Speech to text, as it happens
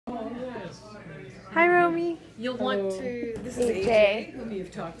Hi, Romy. You'll want to, this is AJ. AJ, whom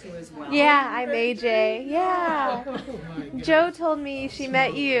you've talked to as well. Yeah, I'm AJ. Yeah. Oh, my God. Joe told me she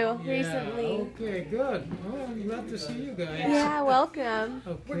met you recently. Okay, good. Oh, I'm glad to see you guys. Yeah, welcome.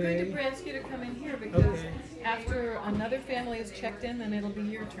 Okay. We're going to ask you to come in here because Okay. after another family is checked in, then it'll be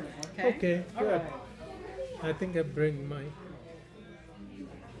your turn, okay? Okay, good. I think I bring my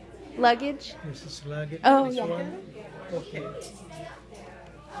Luggage? Mrs. Luggage. Oh, This yeah. one. Okay.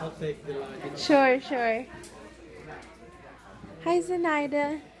 I'll take the luggage. Sure, sure. Hi,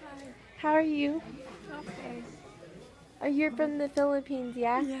 Zenaida. How are you? Okay. Oh, you're from the Philippines,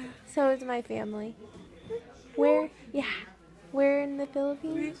 yeah? Yeah. So is my family. Where? Yeah. Where in the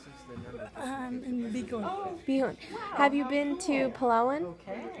Philippines? In Bicol. Bihon. Have you been to Palawan?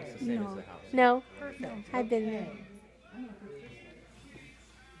 Okay. No. No? Perfect. I've been there.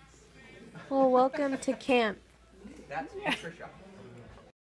 Well, welcome to camp. That's Patricia.